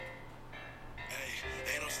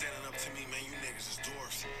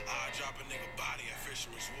drop a nigga body at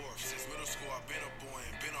Fisherman's Wharf. Since middle school, I've been a boy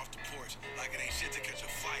and been off the porch. Like it ain't shit to catch a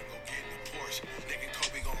fight, go get in the Porsche. Nick and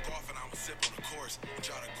Kobe gon' golf and I'ma sip on the course. And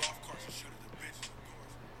try the golf carts and shoot at the bitches, of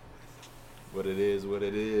course. What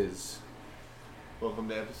it is. Welcome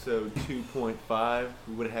to episode 2.5.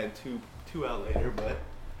 We would have had two out later, but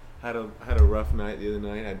had a rough night the other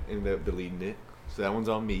night. I ended up deleting it, so that one's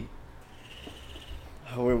on me.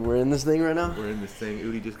 We're in this thing right now? We're in this thing.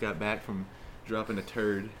 Udi just got back from dropping a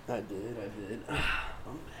turd. I did. I'm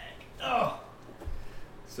back. Oh.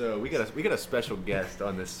 So we got a special guest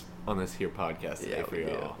on this here podcast today for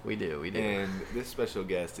y'all. We do. And this special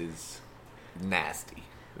guest is nasty.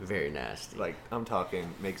 Very nasty. Like, I'm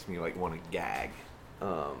talking, makes me like want to gag.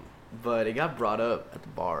 But it got brought up at the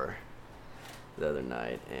bar the other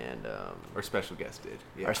night, and Our special guest did.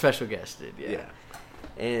 Yeah. Our special guest did, yeah.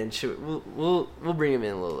 And we'll bring him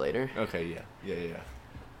in a little later. Okay, yeah.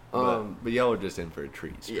 But y'all are just in for a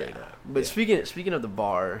treat, straight up. But speaking of the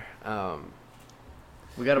bar,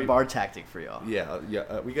 we got a bar tactic for y'all. Yeah.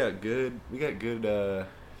 We got good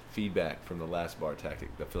feedback from the last bar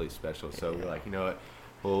tactic, the Philly special. So we're like, you know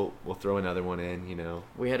what? We'll throw another one in. You know.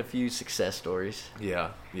 We had a few success stories.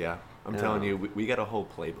 Yeah. I'm telling you, we got a whole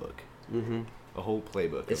playbook. Mm-hmm. A whole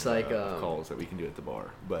playbook. It's of, like calls that we can do at the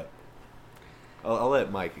bar, but. I'll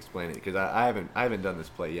let Mike explain it because I haven't done this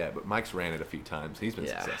play yet, but Mike's ran it a few times. He's been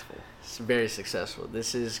successful. It's very successful.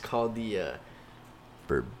 This is called the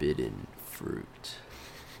forbidden fruit.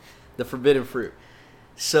 The forbidden fruit.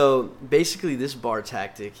 So basically, this bar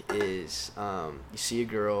tactic is you see a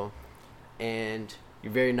girl and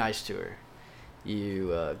you're very nice to her.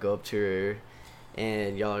 You go up to her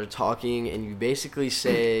and y'all are talking and you basically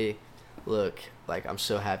say, "Look, like I'm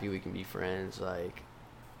so happy we can be friends. Like."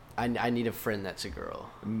 I need a friend that's a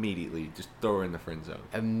girl. Immediately, just throw her in the friend zone.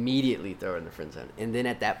 Immediately throw her in the friend zone. And then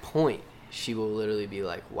at that point, she will literally be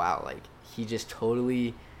like, wow, like, he just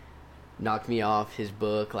totally knocked me off his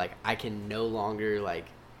book. Like, I can no longer, like,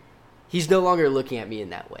 he's no longer looking at me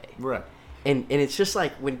in that way. Right. And it's just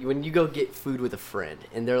like when you go get food with a friend,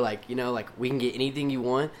 and they're like, you know, like, we can get anything you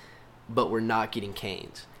want, but we're not getting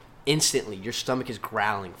Cane's. Instantly, your stomach is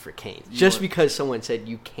growling for Cane's just because someone said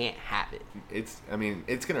you can't have it. It's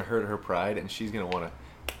gonna hurt her pride, and she's gonna want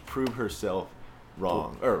to prove herself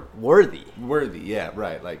wrong or worthy. Yeah,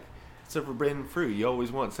 right. Like, it's a forbidden fruit. You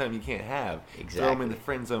always want something you can't have. Exactly. Throw them in the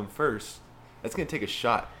friend zone first. That's gonna take a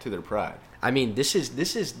shot to their pride. I mean, this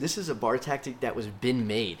is a bar tactic that was been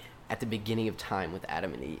made at the beginning of time with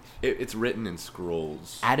Adam and Eve. It's written in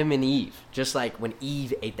scrolls. Adam and Eve, just like when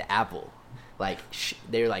Eve ate the apple. Like,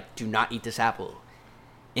 they're like, do not eat this apple.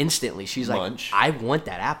 Instantly, she's Munch. like, I want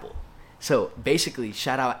that apple. So, basically,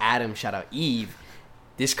 shout out Adam, shout out Eve.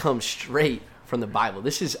 This comes straight from the Bible.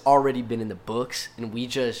 This has already been in the books, and we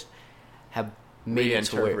just have made it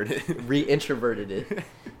to where re-introverted it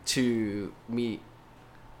to meet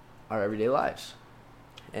our everyday lives.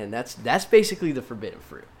 And that's basically the forbidden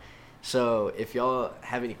fruit. So, if y'all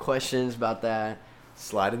have any questions about that,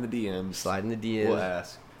 slide in the DMs. We'll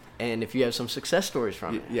ask. And if you have some success stories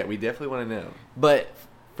from it. Yeah, we definitely want to know. But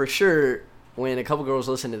for sure, when a couple girls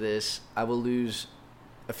listen to this, I will lose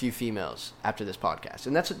a few females after this podcast.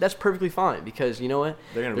 And that's perfectly fine because, you know what?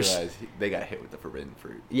 They're going to realize they got hit with the forbidden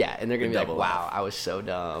fruit. Yeah, and they're going to be like, wow, I was so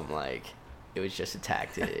dumb. Like, it was just a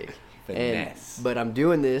tactic. Finesse. But I'm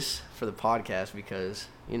doing this for the podcast because,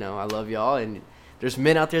 you know, I love y'all. And there's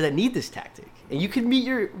men out there that need this tactic. And you can meet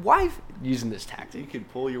your wife using this tactic. You can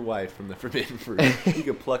pull your wife from the forbidden fruit. You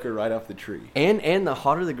can pluck her right off the tree. And the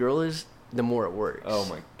hotter the girl is, the more it works. Oh,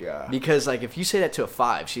 my God. Because, like, if you say that to a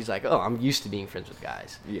 5, she's like, oh, I'm used to being friends with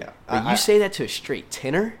guys. Yeah. But you say that to a straight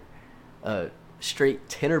tenor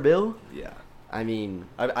bill? Yeah. I mean...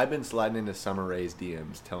 I've been sliding into Summer Rae's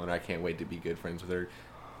DMs telling her I can't wait to be good friends with her.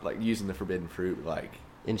 Like, using the forbidden fruit, like...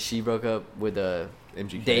 And she broke up with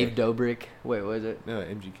MGK. Dave Dobrik. Wait, what was it? No,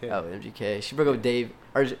 MGK. Oh, MGK. She broke up with Dave...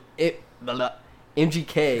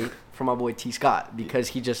 MGK from my boy T. Scott because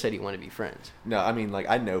he just said he wanted to be friends. No, I mean, like,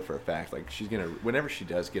 I know for a fact, like, she's going to... Whenever she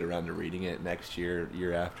does get around to reading it next year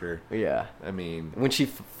after... Yeah. I mean... When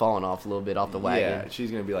she's fallen off a little bit off the wagon. Yeah,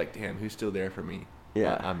 she's going to be like, damn, who's still there for me?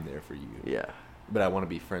 Yeah. I'm there for you. Yeah. But I want to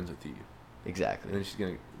be friends with you. Exactly. And then she's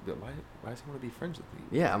going to... Why does he want to be friends with me?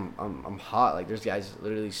 Yeah, I'm hot. Like, there's guys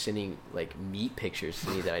literally sending, like, meat pictures to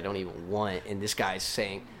me that I don't even want, and this guy's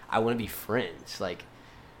saying, I want to be friends. Like,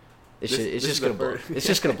 it's just gonna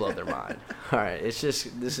blow their mind. All right,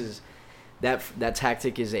 that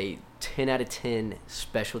tactic is a 10 out of 10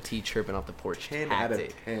 specialty chirping off the porch 10 tactic. out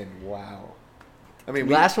of 10, wow. I mean,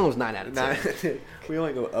 last one was 9 out of 10. We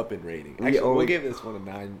only go up in rating. Actually, we'll give this one a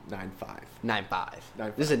 9.5.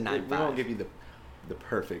 9.5. This is a 9.5. We won't give you the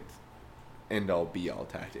perfect end-all be-all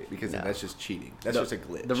tactic because then No. that's just cheating. That's just a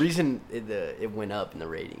glitch. The reason it went up in the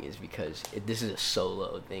rating is because this is a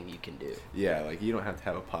solo thing you can do. Yeah, like you don't have to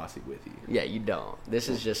have a posse with you. Yeah, you don't. This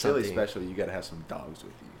is just Philly something special. You got to have some dogs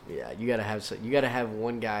with you. Yeah, you gotta have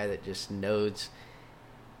one guy that just knows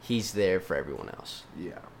he's there for everyone else.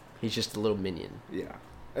 Yeah, He's just a little minion. yeah.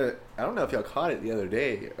 I don't know if y'all caught it the other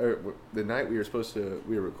day or the night we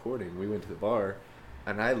were recording. We went to the bar,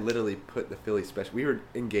 and I literally put the Philly special. We were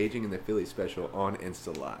engaging in the Philly special on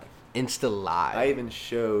Insta Live. Insta Live. I even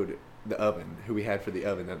showed the oven who we had for the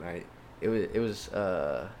oven that night. It was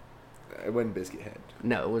It wasn't Biscuit Head.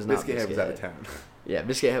 no, it was not. Biscuit Head was out of town. Yeah,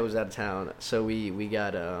 Biscuit Head was out of town, so we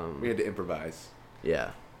got We had to improvise.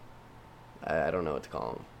 yeah. I don't know what to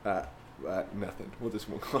call him. Nothing. We'll just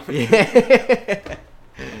won't call him. Yeah.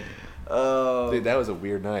 Oh, Dude, that was a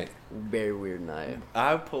weird night. very weird night.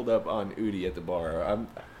 I pulled up on Udi at the bar.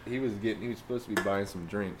 He was supposed to be buying some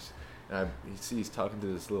drinks, and he's talking to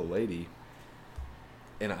this little lady,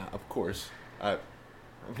 and of course I'm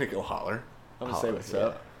gonna go holler. I'm gonna say Holler, what's yeah.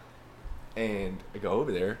 up, and I go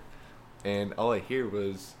over there, and all I hear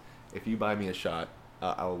was, "If you buy me a shot,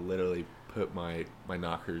 I'll literally put my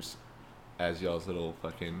knockers as y'all's little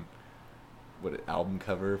fucking album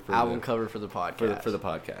cover for Cover for the podcast. for the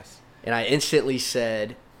podcast." And I instantly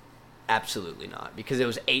said, absolutely not, because it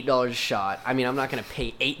was $8 a shot. I mean, I'm not gonna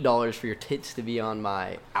pay $8 for your tits to be on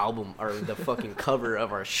my album or the fucking cover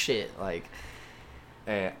of our shit. Like,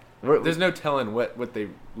 And there's no telling what they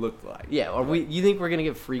looked like. yeah, you think we're gonna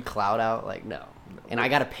give free clout out? Like, no. And I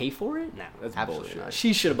gotta pay for it? No, That's absolutely bullshit. not.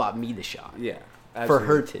 She should have bought me the shot. Yeah, For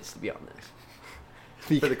her absolutely. tits to be on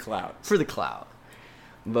this. For the clout. For the clout.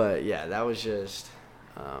 But yeah, that was just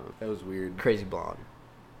That was weird. crazy blonde.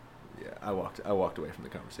 Yeah, I walked away from the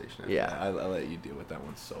conversation. After Yeah. that. I let you deal with that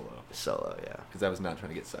one solo Solo, yeah. because I was not trying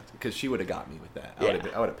to get sucked. Because she would have got me with that. Yeah.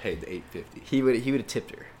 I would have paid the $8.50. He would have tipped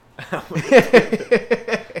her.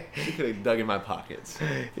 She could have dug in my pockets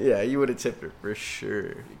Yeah, you would have tipped her for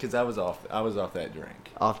sure. because I was off that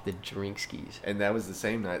drink, Off the drink skis. and that was the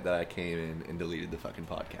same night that I came in and deleted the fucking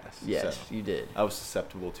podcast. Yes, So, you did. I was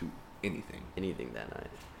susceptible to anything. Anything that night.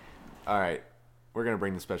 All right, we're gonna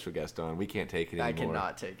bring the special guest on. We can't take it anymore. I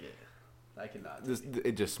cannot take it. I cannot.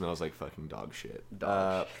 It just smells like fucking dog shit.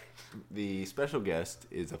 Dog The special guest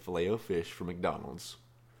is a Filet-O-Fish from McDonald's.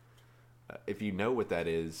 If you know what that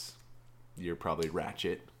is, you're probably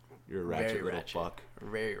ratchet. You're a ratchet Very little ratchet. fuck.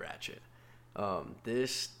 Very ratchet.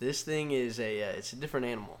 This thing is it's a different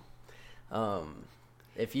animal.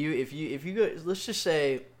 If you go, let's just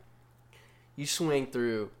say you swing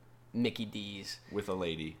through Mickey D's. With a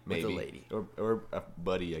lady, With a maybe. lady. Or a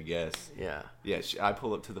buddy, I guess. Yeah. Yeah, I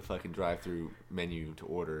pull up to the fucking drive-through menu to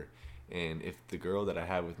order, and if the girl that I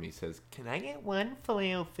have with me says, "Can I get one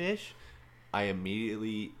Filet-O-Fish?" I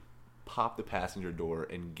immediately pop the passenger door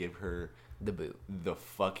and give her The boot. the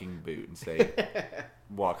fucking boot and say,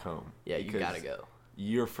 "Walk home." Yeah, you Because gotta go.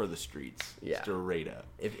 You're for the streets. Yeah. Straight up.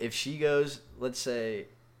 If she goes, let's say,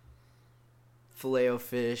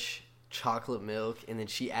 Filet-O-Fish, chocolate milk, and then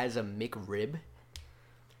she adds a McRib,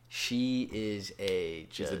 she is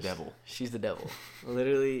She's the devil. She's the devil.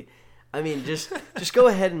 Literally. I mean, just go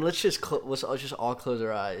ahead and let's just all close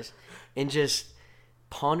our eyes and just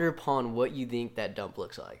ponder upon what you think that dump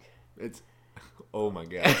looks like. It's, oh my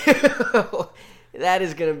god. That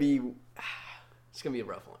is gonna be, it's gonna be a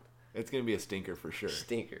rough one. It's gonna be a stinker for sure.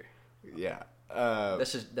 Stinker. Yeah.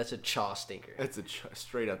 That's a chaw stinker. It's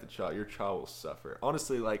straight out the chaw. Your chaw will suffer.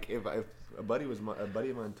 Honestly, like if a buddy of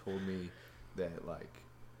mine told me that, like,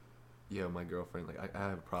 yo, my girlfriend, like, I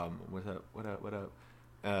have a problem. What up?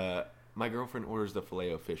 My girlfriend orders the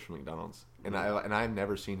Filet-O-Fish from McDonald's, and I've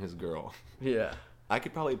never seen his girl. Yeah. I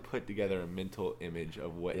could probably put together a mental image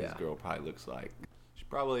of what his Yeah. girl probably looks like. She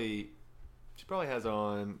probably has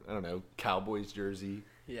on, I don't know, Cowboys jersey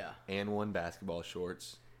Yeah. and one basketball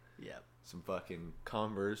shorts. Yep. Some fucking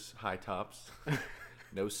Converse high tops,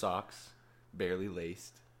 no socks, barely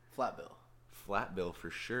laced, Flat bill. flat bill for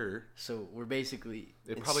sure. So we're basically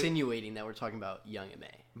It probably- insinuating that we're talking about young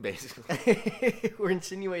Basically. we're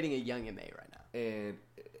insinuating a young MA right now. And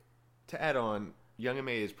to add on, Young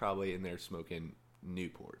M.A. is probably in there smoking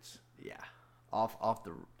Newports. Yeah. Off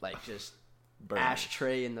the, like, just Burn.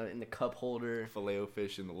 ashtray in the cup holder.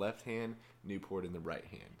 Filet-O-Fish in the left hand, Newport in the right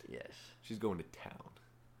hand. Yes. She's going to town.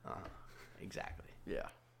 Exactly. Yeah.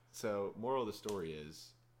 So, moral of the story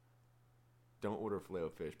is, don't order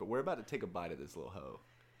Filet-O-Fish. But we're about to take a bite of this little hoe.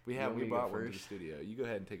 We want me to go brought one to the first? studio. You go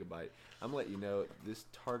ahead and take a bite. I'm gonna let you know this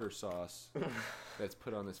tartar sauce that's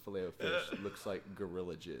put on this Filet-O-Fish looks like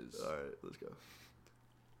gorilla jizz. All right, let's go.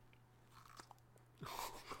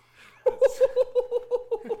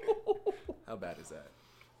 How bad is that?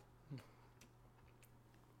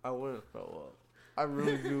 I want to throw up. I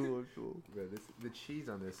really do want to. Bro, the cheese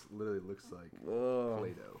on this literally looks like Ugh.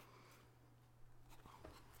 Play-Doh.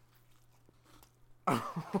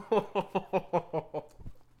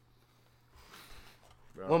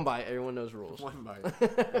 Bro, One bite. Everyone knows rules. One bite.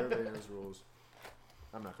 Everybody knows rules.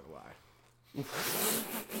 I'm not gonna lie.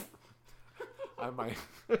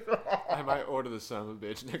 I might order the son of a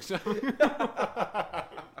bitch next time.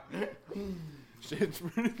 Shit's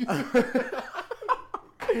pretty good.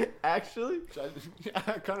 Actually, I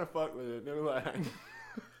kind of fuck with it. No lie.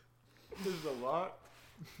 This is a lot.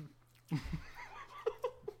 The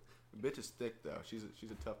bitch is thick though. She's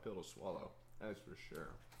a tough pill to swallow. That is for sure.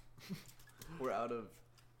 we're out of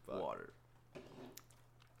Fuck. water.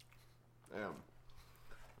 Damn.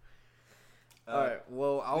 All right.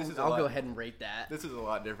 Well, I'll this is a go lot- ahead and rate that. This is a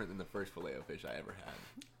lot different than the first Filet-O-Fish I ever had.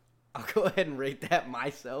 I'll go ahead and rate that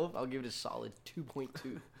myself. I'll give it a solid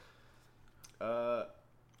 2.2. I'll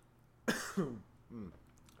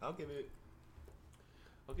give it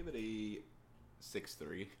a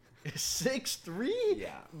 6.3. 6.3?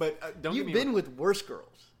 Yeah, but don't You've get me been with worse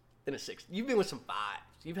girls than a 6. You've been with some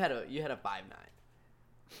 5s. You had a 5.9.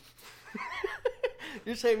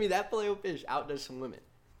 You're saying me that Filet-O-Fish outdoes some women?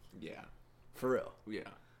 Yeah, For real? yeah.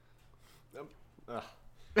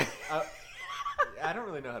 I don't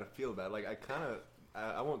really know how to feel about it. Like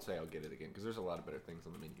I won't say I'll get it again because there's a lot of better things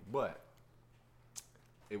on the menu, but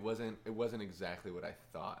it wasn't exactly what I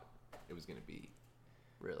thought it was gonna be.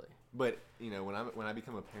 Really? But when I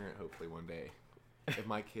become a parent, hopefully one day, if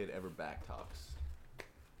my kid ever back talks,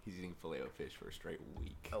 he's eating Filet-O-Fish for a straight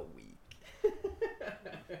week. A week.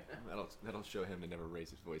 That'll show him to never raise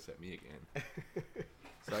his voice at me again.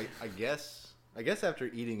 So I guess after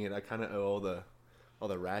eating it, I kind of owe all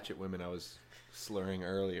the ratchet women I was slurring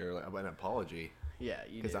earlier an apology. Yeah,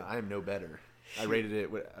 you Because do. I am no better. I rated it.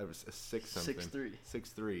 I was a 6 something. 6.3.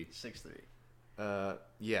 6.3. 6.3.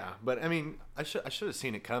 Yeah, but I mean, I should have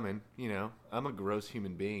seen it coming. I'm a gross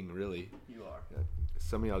human being, really. You are.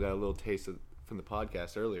 Some of y'all got a little taste from the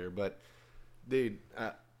podcast earlier, but dude,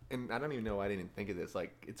 and I don't even know why I didn't think of this.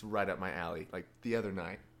 Like, it's right up my alley. Like the other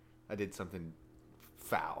night, I did something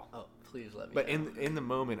foul. Oh, please let me But know. in the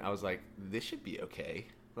moment, I was like, this should be okay.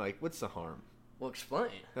 Like, what's the harm? Well, explain.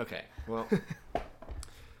 Okay, well,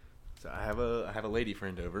 so I have a lady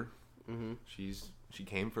friend over. Mm-hmm. She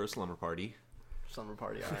came for a slumber party. Summer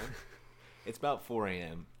party hour. It's about 4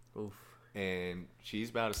 a.m. Oof. and she's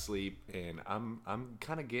about to sleep, and I'm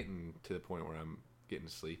kind of getting to the point where I'm getting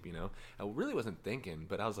to sleep. I really wasn't thinking,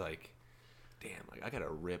 but I was like, damn, like I gotta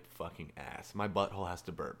rip fucking ass. My butthole has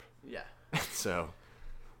to burp. Yeah. So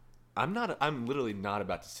I'm literally not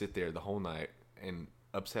about to sit there the whole night and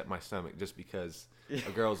upset my stomach just because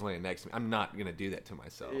a girl's laying next to me. I'm not gonna do that to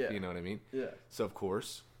myself. Yeah. You know what I mean? Yeah. So of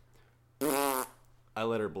course, I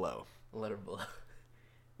let her blow. Let her blow.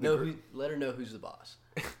 The Let her know who's the boss.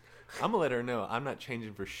 I'm gonna let her know I'm not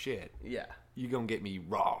changing for shit. Yeah. You gonna get me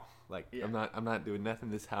raw. Like Yeah. I'm not doing nothing.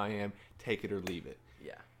 This is how I am. Take it or leave it.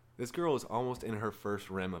 Yeah. This girl is almost in her first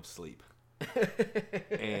REM of sleep,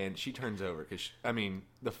 and she turns over because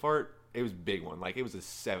the fart. It was a big one. Like it was a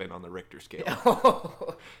 7 on the Richter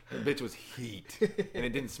scale. The bitch was heat, and it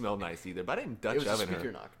didn't smell nice either. But I didn't Dutch It was a oven her.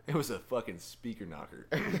 speaker knocker. It was a fucking speaker knocker.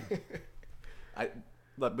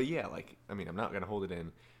 But yeah, like I'm not gonna hold it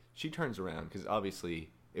in. She turns around because obviously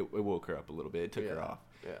it woke her up a little bit. It took her off.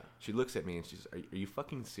 Yeah. She looks at me and she's, "Are you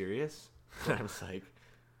fucking serious?" And I was like,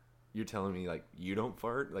 "You're telling me like you don't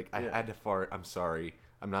fart? Like I Yeah. had to fart. I'm sorry.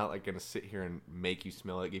 I'm not like gonna sit here and make you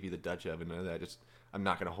smell it, give you the Dutch oven, none of that. I'm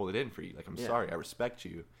not gonna hold it in for you. Like I'm Yeah. sorry. I respect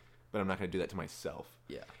you, but I'm not gonna do that to myself."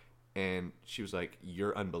 Yeah. And she was like,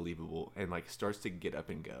 "You're unbelievable," and like starts to get up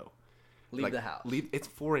and go. Leave Like, the house. It's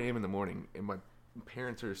 4 a.m. in the morning, and my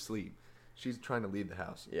parents are asleep. She's trying to leave the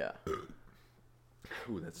house. Yeah.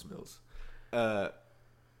 Ooh, that smells. And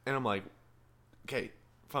I'm like, okay,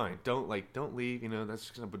 fine. Don't leave. That's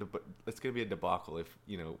gonna be a debacle if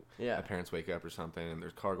Yeah. my parents wake up or something and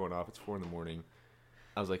there's a car going off. It's 4 a.m.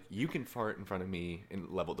 I was like, you can fart in front of me and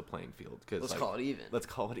level the playing field. Let's call it even. Let's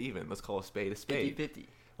call it even. Let's call a spade a spade. 50-50.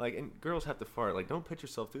 Like, and girls have to fart. Like, don't put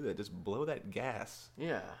yourself through that. Just blow that gas.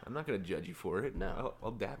 Yeah. I'm not gonna judge you for it. No.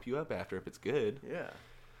 I'll dap you up after if it's good. Yeah.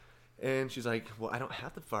 And she's like, well, I don't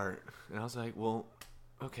have to fart. And I was like, well,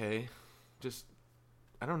 okay, just,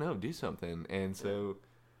 I don't know, do something. And so,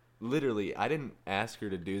 literally, I didn't ask her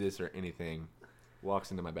to do this or anything. Walks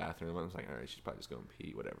into my bathroom. I was like, all right, she's probably just going to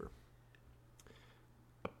pee, whatever.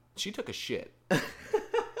 She took a shit.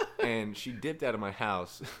 And she dipped out of my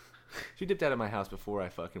house She dipped out of my house before I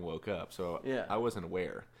fucking woke up, so Yeah. I wasn't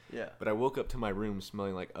aware. Yeah. But I woke up to my room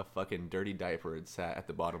smelling like a fucking dirty diaper had sat at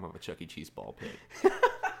the bottom of a Chuck E. Cheese ball pit.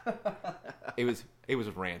 It was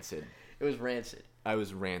rancid. It was rancid. I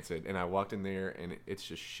was rancid, and I walked in there, and it's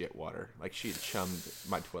just shit water. Like, she had chummed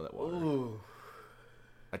my toilet water. Ooh.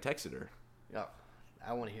 I texted her. Oh,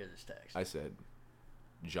 I want to hear this text. I said,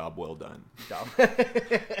 "Job well done. Job.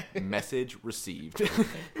 Message received.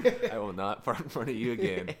 I will not fart in front of you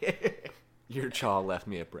again. Your chaw left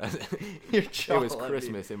me a present." Your chaw It was left me-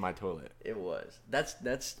 Christmas in my toilet. It was. That's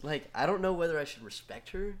like, I don't know whether I should respect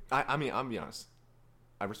her. I mean, I'm be honest.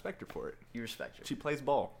 I respect her for it. You respect her. She plays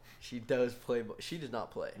ball. She does play. She does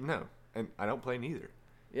not play. No, and I don't play neither.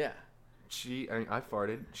 Yeah. I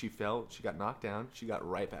farted. She fell. She got knocked down. She got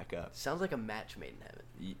right back up. Sounds like a match made in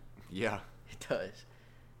heaven. Yeah. It does.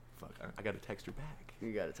 Fuck. I got to text her back.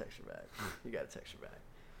 You gotta text her back. You gotta text her back.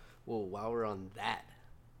 Well, while we're on that,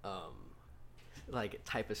 like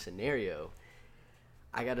type of scenario,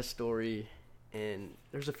 I got a story, and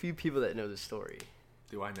there's a few people that know the story.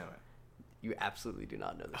 Do I know it? You absolutely do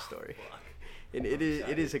not know the story, Fuck. and it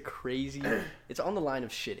is a crazy. It's on the line of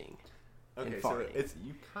shitting and Okay, so farting.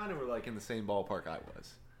 you kind of were like in the same ballpark I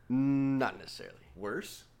was. Not necessarily.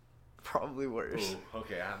 Worse? Probably worse. Ooh,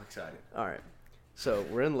 okay, I'm excited. All right. So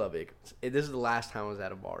we're in Lubbock. This is the last time I was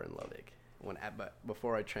at a bar in Lubbock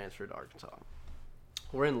before I transferred to Arkansas.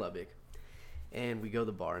 We're in Lubbock, and we go to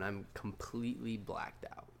the bar, and I'm completely blacked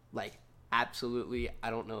out. Like, absolutely, I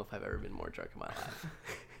don't know if I've ever been more drunk in my life.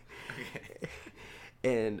 Okay.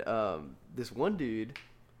 And this one dude,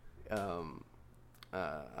 I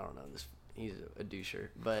don't know, he's a doucher,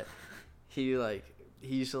 but he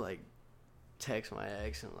used to like text my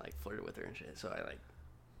ex and like flirt with her and shit. So I like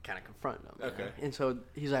kind of confronted him. Okay. You know? And so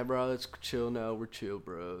he's like, "Bro, let's chill now. We're chill,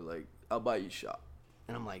 bro. Like, I'll buy you a shot."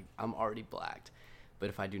 And I'm like, I'm already blacked, but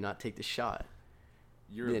if I do not take the shot,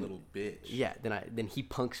 You're a then- little bitch. yeah, then he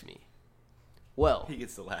punks me. Well, He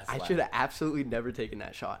gets the last I laugh. should have absolutely never taken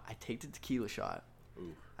that shot. I take the tequila shot.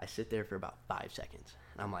 Ooh. I sit there for about 5 seconds,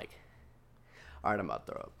 and I'm like, all right, I'm about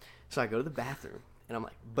to throw up. So I go to the bathroom, and I'm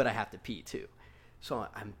like, but I have to pee too. So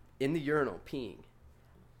I'm in the urinal peeing.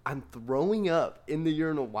 I'm throwing up in the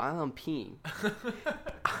urinal while I'm peeing.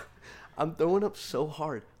 I'm throwing up so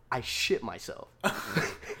hard, I shit myself.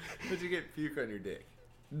 Did you get puke on your dick?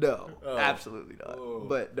 No, Oh. absolutely not. Oh.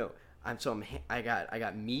 But no, I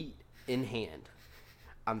got meat in hand.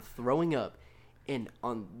 I'm throwing up, and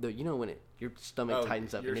on the when your stomach Oh,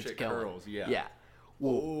 tightens up your and it's shit going. curls, yeah. Yeah.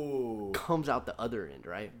 Well, Ooh. comes out the other end,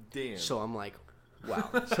 right? Damn. So I'm like, wow.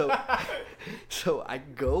 So I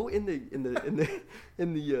go in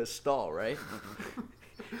the stall, right?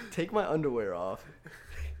 Take my underwear off.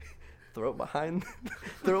 Throw it behind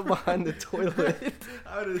the toilet.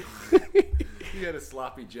 You had a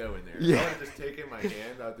sloppy Joe in there. Yeah. I would have just taken my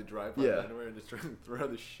hand out the dry part of Yeah. the underwear and just try to throw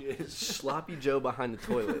the shit. Sloppy Joe behind the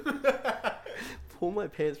toilet. Pull my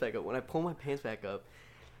pants back up. When I pull my pants back up,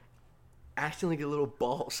 accidentally get a little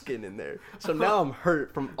ball skin in there. So now I'm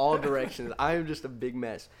hurt from all directions. I am just a big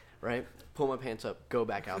mess, right? Pull my pants up, go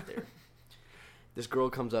back out there. This girl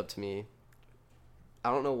comes up to me.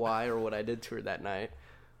 I don't know why or what I did to her that night,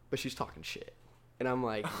 but she's talking shit. And I'm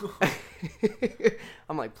like,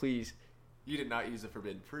 please. You did not use the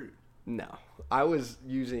forbidden fruit. No. I was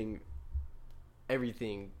using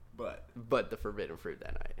everything But but the forbidden fruit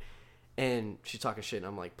that night. And she's talking shit, and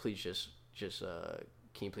I'm like, please just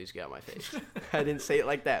can you please get out of my face? I didn't say it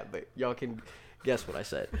like that, but y'all can guess what I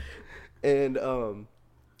said. And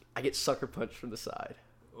I get sucker punched from the side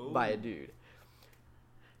by a dude.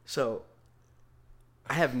 So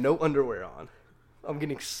I have no underwear on. I'm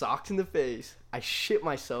getting socked in the face. I shit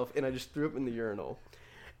myself, and I just threw up in the urinal.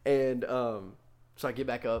 And so I get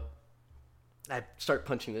back up. I start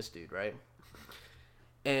punching this dude, right?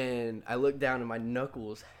 And I look down, and my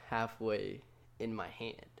knuckles halfway in my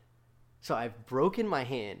hand. So I've broken my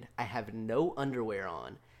hand. I have no underwear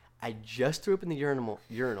on. I just threw up in the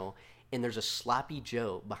urinal, and there's a sloppy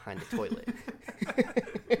Joe behind the toilet.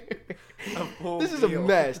 This is a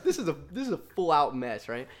mess. This is a full out mess,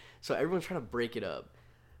 right? So everyone's trying to break it up.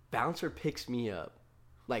 Bouncer picks me up,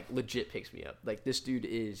 like legit picks me up. Like this dude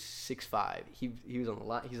is 6'5". He was on the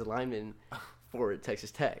line. He's a lineman for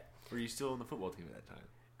Texas Tech. were you still on the football team at that time?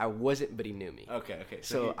 I wasn't, but he knew me. Okay.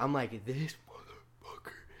 So I'm like, this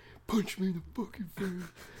motherfucker punch me in the fucking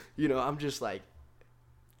face. I'm just like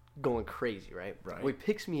going crazy, right? Right. Well, he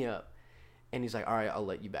picks me up, and he's like, all right, I'll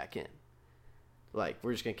let you back in. Like,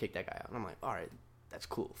 we're just going to kick that guy out. And I'm like, all right, that's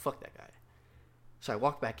cool. Fuck that guy. So I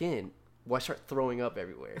walk back in. Well, I start throwing up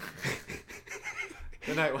everywhere.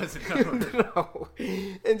 The night wasn't over. No.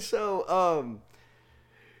 And so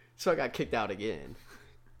So I got kicked out again.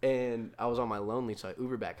 And I was on my lonely, so I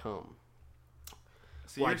Uber back home.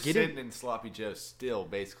 So you're sitting in Sloppy Joe still,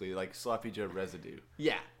 basically, like Sloppy Joe residue.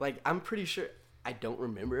 Yeah, like, I'm pretty sure, I don't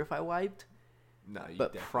remember if I wiped, No, you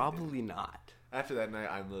but definitely probably didn't. not. After that night,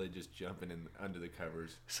 I'm literally just jumping in under the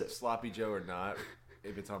covers. So- Sloppy Joe or not,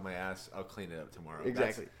 if it's on my ass, I'll clean it up tomorrow.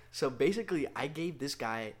 Exactly. So basically, I gave this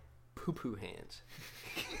guy poo-poo hands.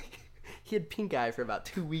 He had pink eye for about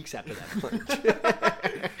 2 weeks after that punch.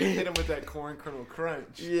 Hit him with that corn kernel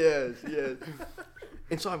crunch. Yes.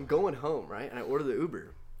 And so I'm going home, right? And I order the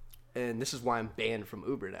Uber. And this is why I'm banned from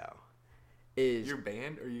Uber now. You're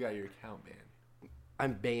banned, or you got your account banned?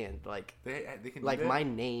 I'm banned. Like, They can do like that? my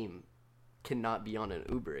name cannot be on an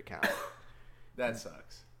Uber account. That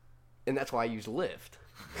sucks. And that's why I use Lyft.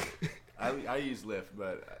 I use Lyft,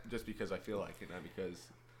 but just because I feel like it, not because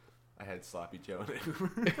I had Sloppy Joe in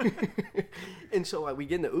it. And so we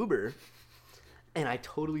get in the Uber, and I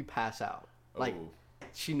totally pass out. Like, Oh.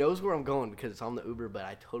 she knows where I'm going because it's on the Uber, but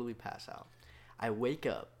I totally pass out. I wake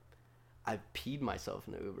up, I've peed myself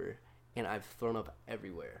in the Uber, and I've thrown up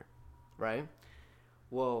everywhere, right?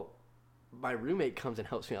 Well, my roommate comes and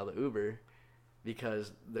helps me out of the Uber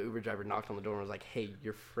because the Uber driver knocked on the door and was like, hey,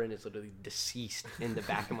 your friend is literally deceased in the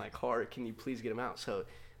back of my car. Can you please get him out? So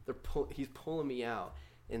he's pulling me out,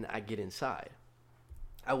 and I get inside.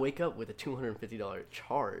 I wake up with a $250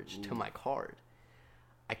 charge to my card.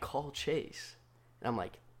 I call Chase, and I'm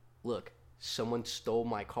like, look, someone stole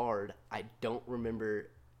my card. I don't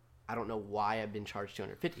know why I've been charged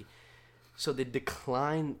 $250. So they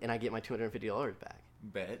decline, and I get my $250 back.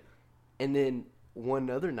 Bet. And then one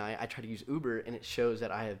other night, I try to use Uber, and it shows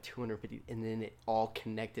that I have $250, and then it all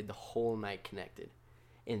connected, the whole night connected.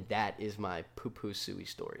 And that is my poo-poo suey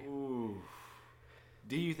story. Ooh.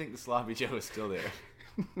 Do you think the Sloppy Joe is still there?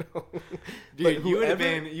 No. Dude, you would have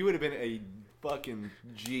been a fucking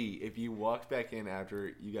G if you walked back in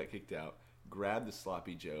after you got kicked out, grabbed the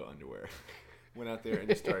Sloppy Joe underwear, went out there and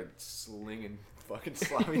just started slinging fucking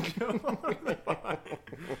Sloppy Joe on the bar.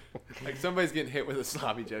 Like somebody's getting hit with a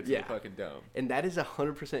Sloppy Joe to the fucking dome. And that is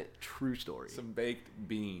 100% true story. Some baked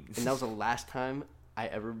beans. And that was the last time I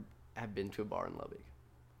ever have been to a bar in Lubbock.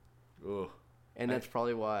 Ugh. And that's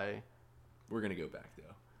probably why... We're going to go back, though.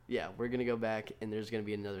 Yeah, we're going to go back, and there's going to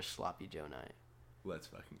be another Sloppy Joe night. Let's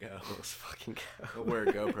fucking go. Let's fucking go. I'll wear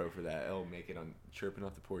a GoPro for that. It'll make it on Chirping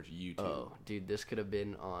Off the Porch YouTube. Oh, dude, this could have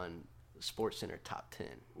been on Sports Center Top 10.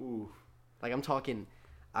 Ooh. Like, I'm talking,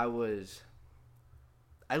 I literally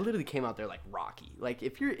came out there like Rocky. Like,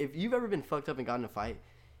 if you've ever been fucked up and gotten in a fight,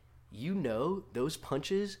 you know those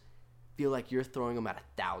punches feel like you're throwing them at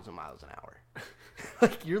 1,000 miles an hour.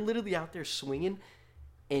 Like, you're literally out there swinging,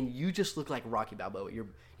 and you just look like Rocky Balboa.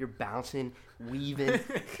 You're bouncing, weaving,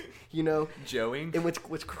 you know. Joeing. And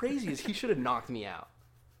what's crazy is he should have knocked me out.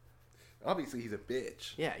 Obviously, he's a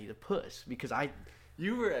bitch. Yeah, he's a puss because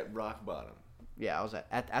You were at rock bottom. Yeah, I was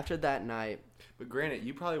after that night. But granted,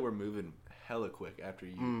 you probably were moving hella quick after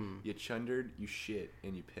you chundered, you shit,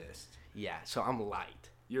 and you pissed. Yeah, so I'm light.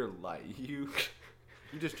 You're light. You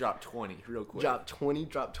just dropped 20 real quick. Drop 20,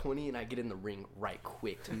 and I get in the ring right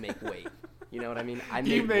quick to make weight. You know what I mean?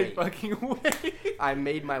 You made fucking weight. I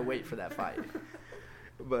made my weight for that fight.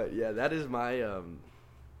 But yeah, that is my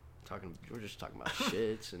we're just talking about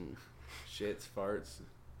shits and shits, farts,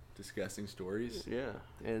 disgusting stories. Yeah,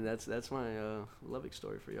 and that's my Lubbock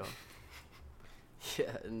story for y'all.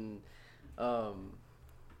 Yeah, and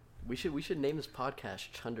we should name this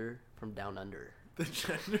podcast Chunder from Down Under. The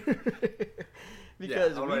Chunder.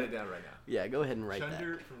 Because I'll write it down right now. Yeah, go ahead and write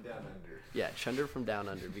Chunder that. from Down Under. Yeah, Chunder from Down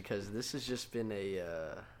Under, because this has just been a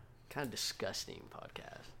kind of disgusting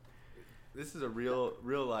podcast. This is a real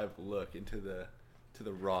life look into the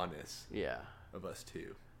rawness. Yeah. Of us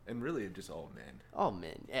two, and really just all men. All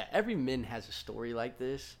men. Yeah, every man has a story like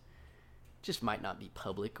this. Just might not be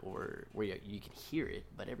public or where you can hear it,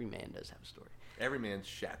 but every man does have a story. Every man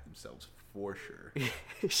shat themselves for sure.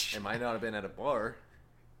 It might not have been at a bar.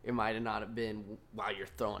 It might not have been while you're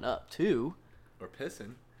throwing up too, or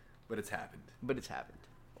pissing, but it's happened.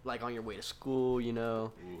 Like on your way to school, you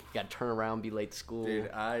know. Oof. You got to turn around, be late to school. Dude,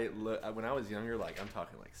 when I was younger, like I'm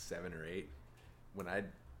talking like 7 or 8, when I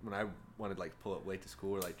wanted like pull up late to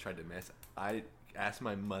school or like tried to miss, I asked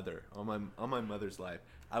my mother on my mother's life.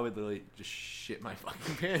 I would literally just shit my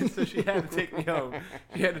fucking pants, so she had to take me home.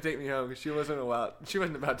 She had to take me home because she wasn't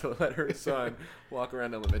about to let her son walk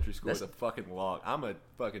around elementary school with a fucking log. I'm a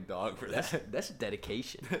fucking dog for that. That's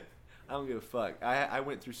dedication. I don't give a fuck. I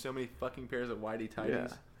went through so many fucking pairs of whitey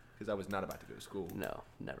tighties because I was not about to go to school. No,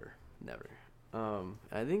 never.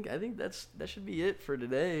 I think that should be it for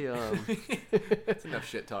today. That's enough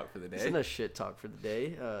shit talk for the day. That's enough shit talk for the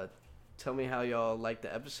day. Tell me how y'all liked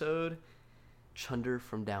the episode. Chunder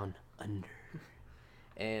from Down Under.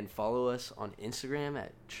 And follow us on Instagram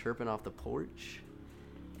at Chirping Off the Porch.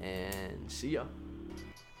 And see y'all. In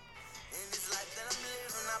this life that I'm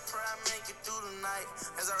living, I pray I make it through the night.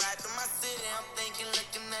 As I ride through my city, I'm thinking,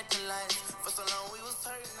 looking at the lights.